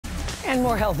And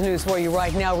more health news for you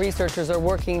right now. Researchers are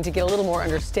working to get a little more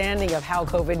understanding of how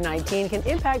COVID-19 can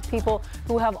impact people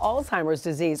who have Alzheimer's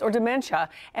disease or dementia,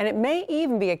 and it may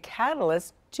even be a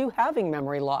catalyst to having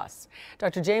memory loss.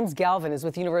 Dr. James Galvin is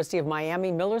with University of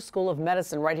Miami Miller School of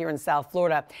Medicine right here in South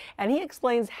Florida, and he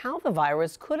explains how the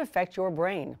virus could affect your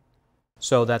brain.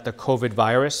 So that the COVID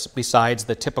virus, besides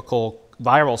the typical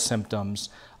viral symptoms,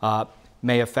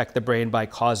 may affect the brain by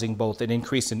causing both an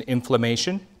increase in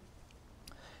inflammation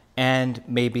and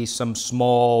maybe some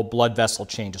small blood vessel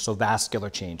changes, so vascular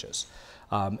changes.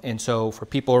 And so for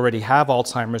people who already have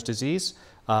Alzheimer's disease,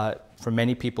 for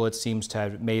many people it seems to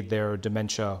have made their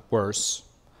dementia worse.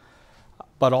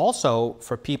 But also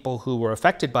for people who were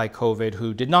affected by COVID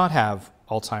who did not have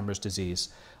Alzheimer's disease,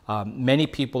 many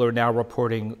people are now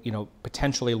reporting,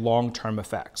 potentially long-term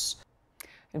effects.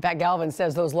 In fact, Galvin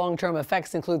says those long-term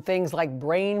effects include things like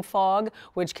brain fog,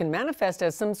 which can manifest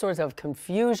as some sorts of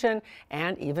confusion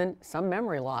and even some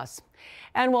memory loss.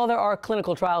 And while there are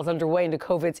clinical trials underway into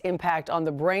COVID's impact on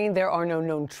the brain, there are no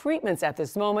known treatments at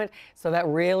this moment. So that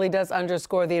really does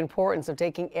underscore the importance of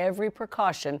taking every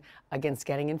precaution against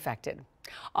getting infected.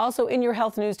 Also in your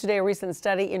health news today, a recent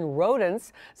study in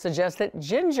rodents suggests that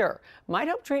ginger might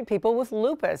help treat people with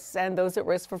lupus and those at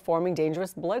risk for forming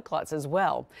dangerous blood clots as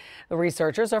well. The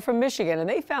researchers are from Michigan, and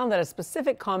they found that a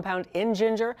specific compound in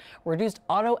ginger reduced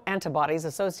autoantibodies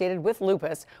associated with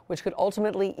lupus, which could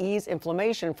ultimately ease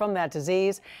inflammation from that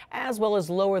disease, as well as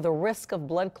lower the risk of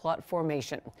blood clot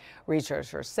formation.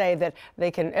 Researchers say that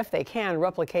if they can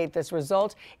replicate this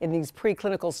result in these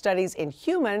preclinical studies in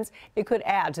humans, it could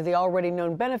add to the already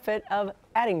known benefit of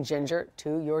adding ginger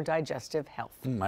to your digestive health.